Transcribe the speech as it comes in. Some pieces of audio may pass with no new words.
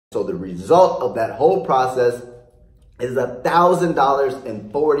So the result of that whole process is $1,000 in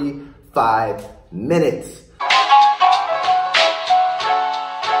 45 minutes.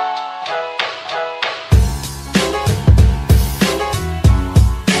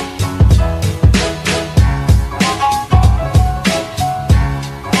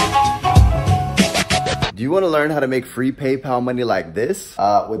 Do you want to learn how to make free PayPal money like this?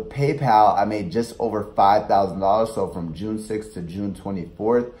 With PayPal, I made just over $5,000. So from June 6th to June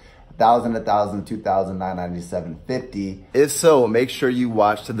 24th, 1,000, 2,997.50. If so, make sure you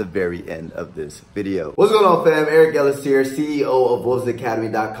watch to the very end of this video. What's going on, fam? Eric Ellis here, CEO of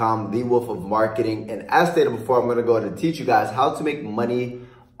wolvesacademy.com, the Wolf of Marketing. And as stated before, I'm going to go ahead and teach you guys how to make money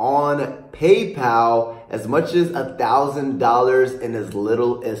on PayPal as much as $1,000 in as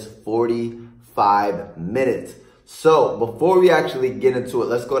little as 45 minutes. So before we actually get into it,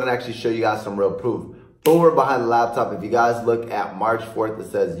 let's go ahead and actually show you guys some real proof. Boom, we're behind the laptop. If you guys look at March 4th, it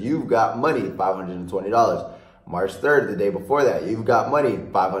says you've got money, $520. March 3rd, the day before that, you've got money,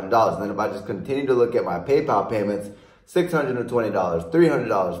 $500. And then if I just continue to look at my PayPal payments, $620, $300,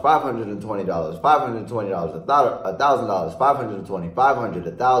 $520, $520, $1,000, $520, $500,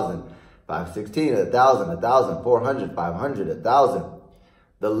 $1,000, $516, $1,000, $1,000, $400, $500, $1,000.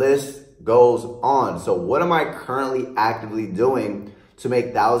 The list goes on. So what am I currently actively doing to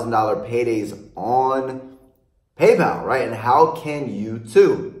make $1,000 paydays on PayPal, right? And how can you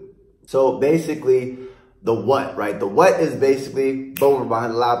too? So basically the what, right? The what is basically, boom, we're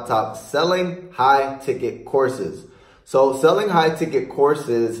behind the laptop, selling high ticket courses. So selling high ticket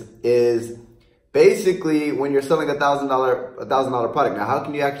courses is basically when you're selling $1,000 product. Now, how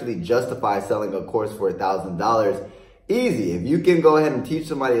can you actually justify selling a course for $1,000? Easy. If you can go ahead and teach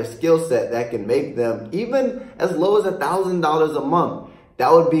somebody a skill set that can make them even as low as $1,000 a month, that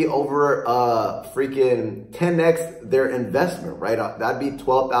would be over freaking 10x their investment, right? That'd be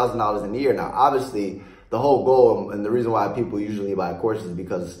 $12,000 a year. Now, obviously, the whole goal and the reason why people usually buy courses is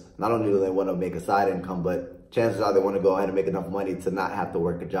because not only do they want to make a side income, but chances are they want to go ahead and make enough money to not have to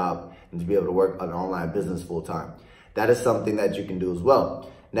work a job and to be able to work an online business full time. That is something that you can do as well.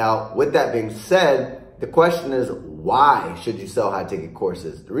 Now, with that being said, the question is, why should you sell high ticket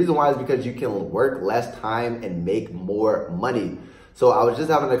courses? The reason why is because you can work less time and make more money. So I was just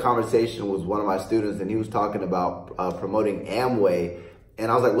having a conversation with one of my students and he was talking about promoting Amway.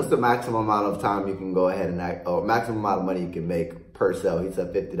 And I was like, what's the maximum amount of time you can go ahead and maximum amount of money you can make per sale? He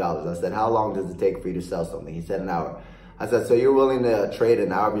said $50. I said, how long does it take for you to sell something? He said an hour. I said, so you're willing to trade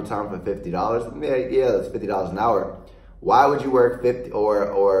an hour of your time for $50? Yeah, that's $50 an hour. Why would you work for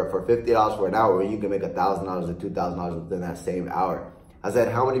 $50 for an hour when you can make $1,000 or $2,000 within that same hour? I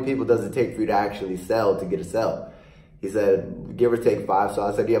said, how many people does it take for you to actually sell to get a sale? He said, give or take 5. So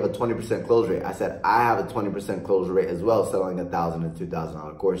I said, you have a 20% close rate. I said, I have a 20% close rate as well, selling $1,000 and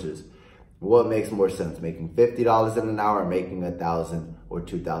 $2,000 courses. What makes more sense, making $50 in an hour or making $1,000 or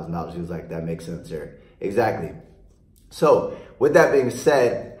 $2,000? He was like, that makes sense, Eric. Exactly. So with that being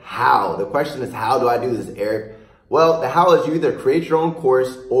said, how? The question is, how do I do this, Eric? Well, the how is you either create your own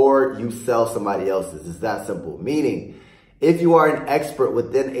course or you sell somebody else's. It's that simple. Meaning, if you are an expert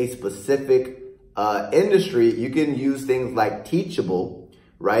within a specific industry, you can use things like Teachable,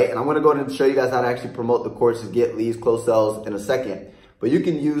 right? And I'm going to go ahead and show you guys how to actually promote the courses, get leads, close sales in a second. But you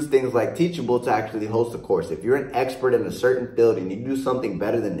can use things like Teachable to actually host a course. If you're an expert in a certain field and you do something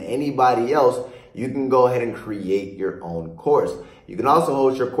better than anybody else, you can go ahead and create your own course. You can also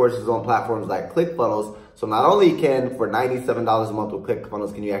host your courses on platforms like ClickFunnels. So not only can, for $97 a month with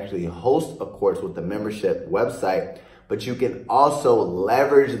ClickFunnels, can you actually host a course with the membership website, but you can also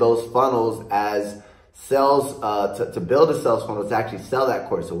leverage those funnels as sales, to build a sales funnel to actually sell that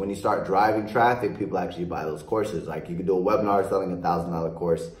course. So when you start driving traffic, people actually buy those courses. Like you can do a webinar selling $1,000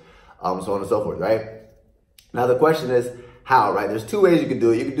 course, so on and so forth, right? Now the question is how, right? There's two ways you can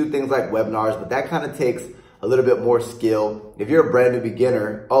do it. You can do things like webinars, but that kind of takes a little bit more skill. If you're a brand new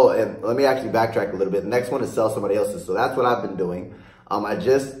beginner, oh, and let me actually backtrack a little bit. The next one is sell somebody else's. So that's what I've been doing. I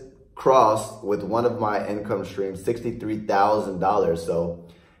just crossed with one of my income streams, $63,000. So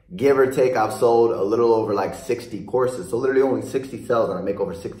give or take, I've sold a little over like 60 courses. So literally only 60 sales and I make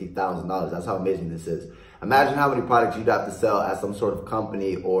over $60,000. That's how amazing this is. Imagine how many products you'd have to sell as some sort of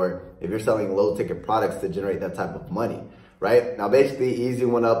company, or if you're selling low ticket products to generate that type of money. Right? Now, basically, easy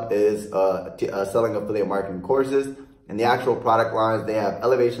one up is selling affiliate marketing courses. And the actual product lines, they have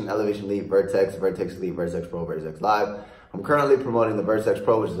Elevation, Elevation Lead, Vertex, Vertex Lead, Vertex Pro, Vertex Live. I'm currently promoting the Vertex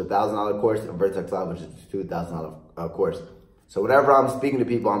Pro, which is a $1,000 course, and Vertex Live, which is a $2,000 course. So whenever I'm speaking to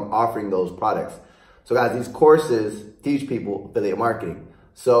people, I'm offering those products. So guys, these courses teach people affiliate marketing.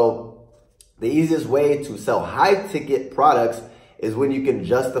 So the easiest way to sell high ticket products is when you can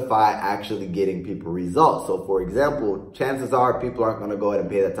justify actually getting people results. So for example, chances are people aren't going to go ahead and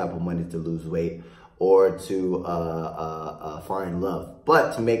pay that type of money to lose weight or to find love.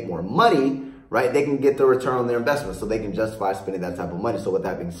 But to make more money, right, they can get the return on their investment, so they can justify spending that type of money. So with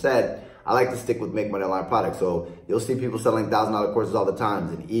that being said, I like to stick with make money online products. So you'll see people selling $1,000 courses all the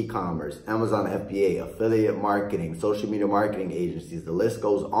time in e-commerce, Amazon FBA, affiliate marketing, social media marketing agencies, the list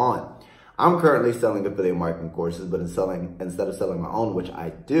goes on. I'm currently selling affiliate marketing courses, but instead of selling my own, which I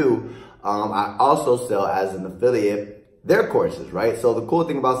do, I also sell as an affiliate their courses, right? So the cool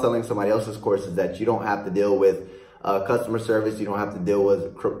thing about selling somebody else's course is that you don't have to deal with customer service. You don't have to deal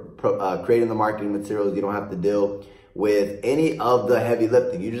with creating the marketing materials. You don't have to deal with any of the heavy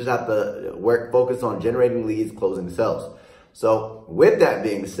lifting. You just have to focus on generating leads, closing sales. So with that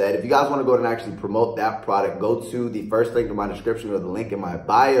being said, if you guys want to go and actually promote that product, go to the first link in my description or the link in my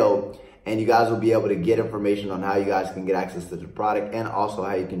bio, and you guys will be able to get information on how you guys can get access to the product and also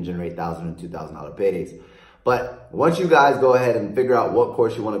how you can generate $1,000 and $2,000 paydays. But once you guys go ahead and figure out what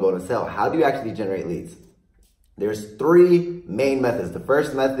course you want to go and sell, how do you actually generate leads? There's three main methods. The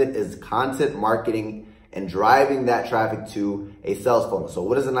first method is content marketing and driving that traffic to a sales funnel. So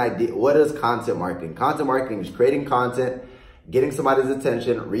what is content marketing? Content marketing is creating content, getting somebody's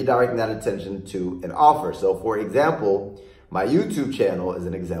attention, redirecting that attention to an offer. So for example, my YouTube channel is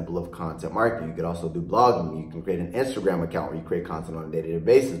an example of content marketing. You could also do blogging. You can create an Instagram account where you create content on a day-to-day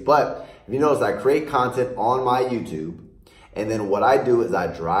basis. But if you notice, I create content on my YouTube, and then what I do is I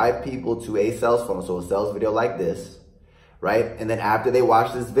drive people to a sales funnel. So a sales video like this, right? And then after they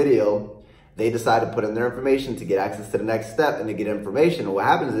watch this video, they decide to put in their information to get access to the next step and to get information. And what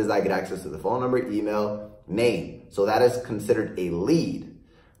happens is I get access to the phone number, email, name. So that is considered a lead,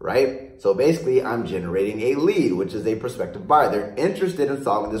 right? So basically I'm generating a lead, which is a prospective buyer. They're interested in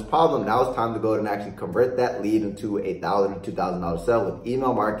solving this problem. Now it's time to go and actually convert that lead into a $1,000 or $2,000 sale with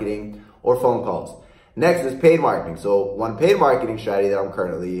email marketing or phone calls. Next is paid marketing. So one paid marketing strategy that I'm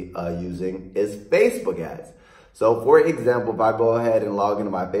currently using is Facebook ads. So for example, if I go ahead and log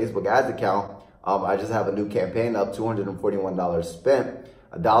into my Facebook ads account, I just have a new campaign up, $241 spent,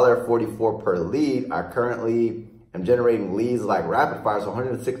 $1.44 per lead. I currently am generating leads like rapid fire, so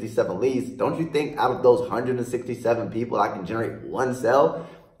 167 leads. Don't you think out of those 167 people, I can generate one sale?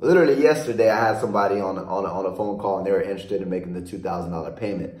 Literally yesterday, I had somebody on a phone call and they were interested in making the $2,000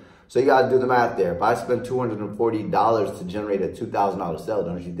 payment. So you gotta do the math there. If I spend $240 to generate a $2,000 sale,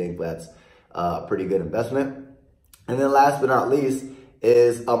 don't you think that's a pretty good investment? And then last but not least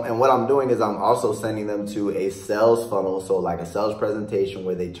is, and what I'm doing is I'm also sending them to a sales funnel. So like a sales presentation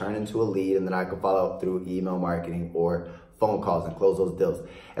where they turn into a lead, and then I can follow up through email marketing or phone calls and close those deals.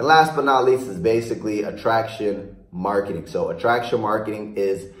 And last but not least is basically attraction marketing. So attraction marketing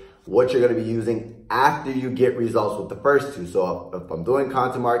is what you're going to be using after you get results with the first two. So if I'm doing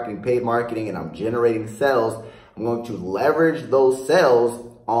content marketing, paid marketing, and I'm generating sales, I'm going to leverage those sales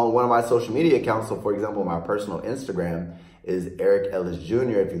on one of my social media accounts. So for example, my personal Instagram is Eric Ellis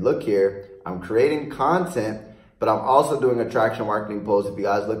Jr. If you look here, I'm creating content, but I'm also doing attraction marketing posts. If you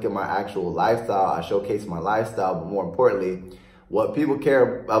guys look at my actual lifestyle, I showcase my lifestyle, but more importantly, what people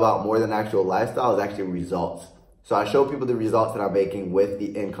care about more than actual lifestyle is actually results. So I show people the results that I'm making with the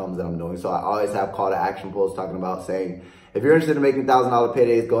incomes that I'm doing. So I always have call to action posts talking about saying, if you're interested in making $1,000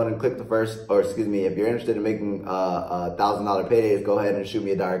 paydays, go ahead and click the first, or excuse me, if you're interested in making $1,000 paydays, go ahead and shoot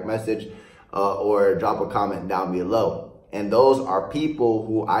me a direct message or drop a comment down below. And those are people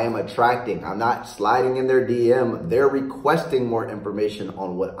who I am attracting. I'm not sliding in their DM. They're requesting more information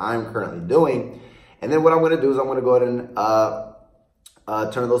on what I'm currently doing. And then what I'm going to do is I'm going to go ahead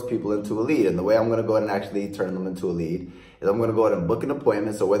and turn those people into a lead. And the way I'm going to go ahead and actually turn them into a lead is I'm going to go ahead and book an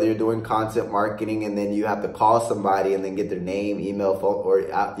appointment. So whether you're doing content marketing and then you have to call somebody and then get their name, email, phone, or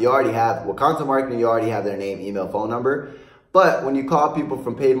you already have, well, content marketing, you already have their name, email, phone number. But when you call people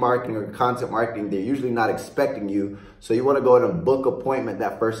from paid marketing or content marketing, they're usually not expecting you. So you want to go ahead and book appointment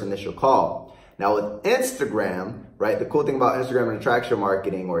that first initial call. Now with Instagram, right, the cool thing about Instagram and attraction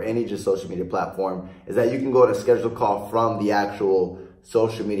marketing or any just social media platform is that you can go ahead and schedule a call from the actual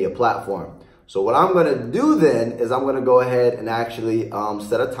social media platform. So what I'm going to do then is I'm going to go ahead and actually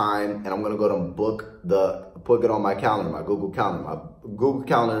set a time, and I'm going to go ahead and put it on my calendar, my Google Calendar. My Google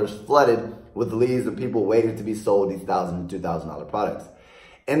Calendar is flooded with leads and people waiting to be sold these $1,000 and $2,000 products.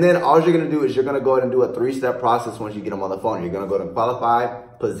 And then all you're going to do is you're going to go ahead and do a 3-step process once you get them on the phone. You're going to go ahead and qualify,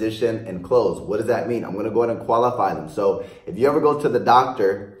 position, and close. What does that mean? I'm going to go ahead and qualify them. So if you ever go to the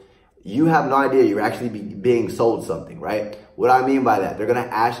doctor, you have no idea you're actually being sold something, right? What I mean by that, they're going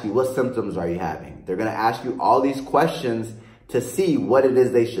to ask you, what symptoms are you having? They're going to ask you all these questions to see what it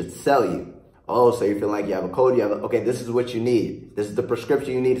is they should sell you. Oh, so you're feeling like you have a cold, okay, this is what you need. This is the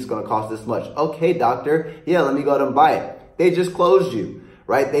prescription you need. It's going to cost this much. Okay, doctor. Yeah, let me go ahead and buy it. They just closed you,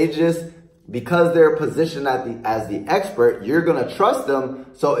 right? Because they're positioned as the expert, you're going to trust them.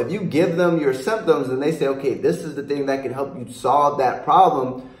 So if you give them your symptoms and they say, okay, this is the thing that can help you solve that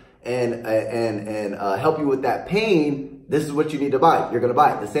problem and help you with that pain, this is what you need to buy. You're going to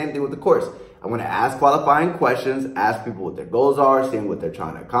buy it. The same thing with the course. I'm going to ask qualifying questions, ask people what their goals are, seeing what they're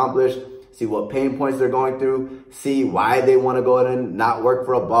trying to accomplish, see what pain points they're going through, see why they want to go ahead and not work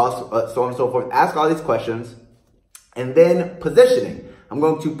for a boss, so on and so forth. Ask all these questions. And then positioning. I'm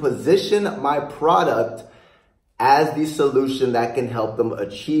going to position my product as the solution that can help them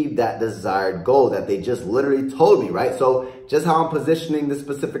achieve that desired goal that they just literally told me, right? So just how I'm positioning this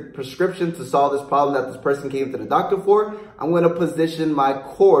specific prescription to solve this problem that this person came to the doctor for, I'm going to position my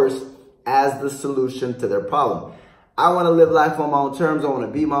course as the solution to their problem. I want to live life on my own terms. I want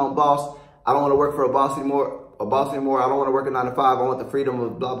to be my own boss. I don't want to work for a boss anymore. I don't want to work a 9 to 5. I want the freedom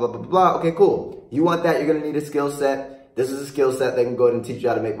of blah, blah, blah, blah. Okay, cool. You want that? You're going to need a skill set. This is a skill set that can go ahead and teach you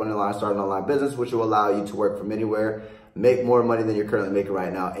how to make money online, start an online business, which will allow you to work from anywhere, make more money than you're currently making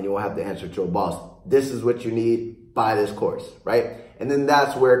right now, and you won't have to answer to a boss. This is what you need. Buy this course, right? And then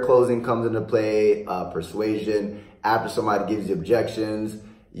that's where closing comes into play, persuasion. After somebody gives you objections,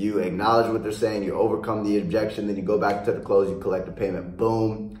 you acknowledge what they're saying, you overcome the objection, then you go back to the close, you collect the payment,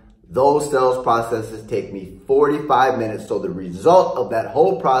 boom. Those sales processes take me 45 minutes. So the result of that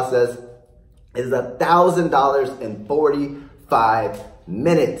whole process is $1,000 in 45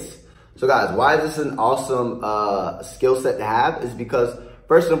 minutes. So guys, why is this an awesome skill set to have? Is because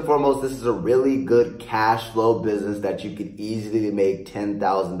first and foremost, this is a really good cash flow business that you could easily make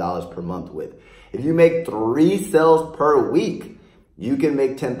 $10,000 per month with. If you make 3 sales per week, you can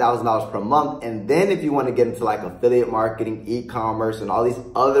make $10,000 per month. And then if you want to get into like affiliate marketing, e-commerce, and all these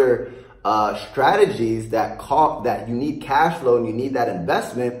other strategies that you need cash flow and you need that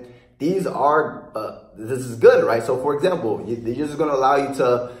investment, this is good, right? So for example, this is going to allow you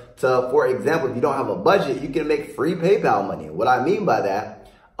to, for example, if you don't have a budget, you can make free PayPal money. What I mean by that,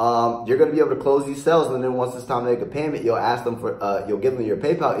 you're going to be able to close these sales. And then once it's time to make a payment, you'll ask them you'll give them your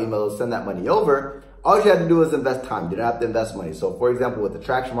PayPal email, they'll send that money over. All you have to do is invest time. You don't have to invest money. So for example, with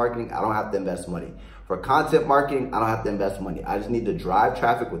attraction marketing, I don't have to invest money. For content marketing, I don't have to invest money. I just need to drive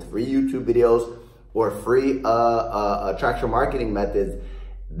traffic with free YouTube videos or free attraction marketing methods,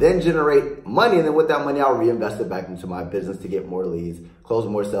 then generate money. And then with that money, I'll reinvest it back into my business to get more leads, close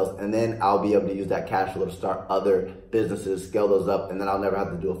more sales. And then I'll be able to use that cash flow to start other businesses, scale those up. And then I'll never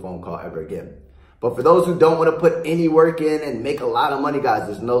have to do a phone call ever again. But for those who don't want to put any work in and make a lot of money, guys,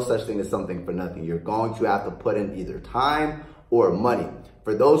 there's no such thing as something for nothing. You're going to have to put in either time or money.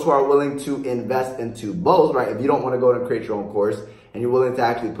 For those who are willing to invest into both, right? If you don't want to go and create your own course and you're willing to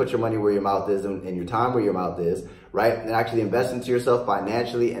actually put your money where your mouth is and your time where your mouth is, right? And actually invest into yourself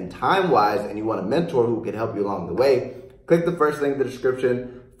financially and time-wise, and you want a mentor who can help you along the way, click the first link in the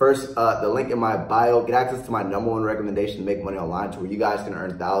description. First, the link in my bio, get access to my #1 recommendation to make money online, to where you guys can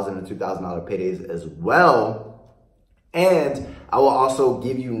earn $1,000 and $2,000 paydays as well. And I will also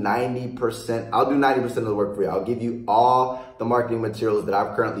give you 90%. I'll do 90% of the work for you. I'll give you all the marketing materials that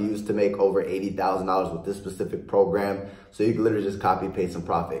I've currently used to make over $80,000 with this specific program. So you can literally just copy, paste, and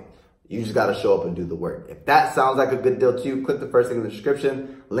profit. You just got to show up and do the work. If that sounds like a good deal to you, click the first link in the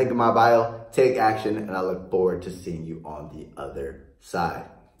description, link in my bio, take action, and I look forward to seeing you on the other side.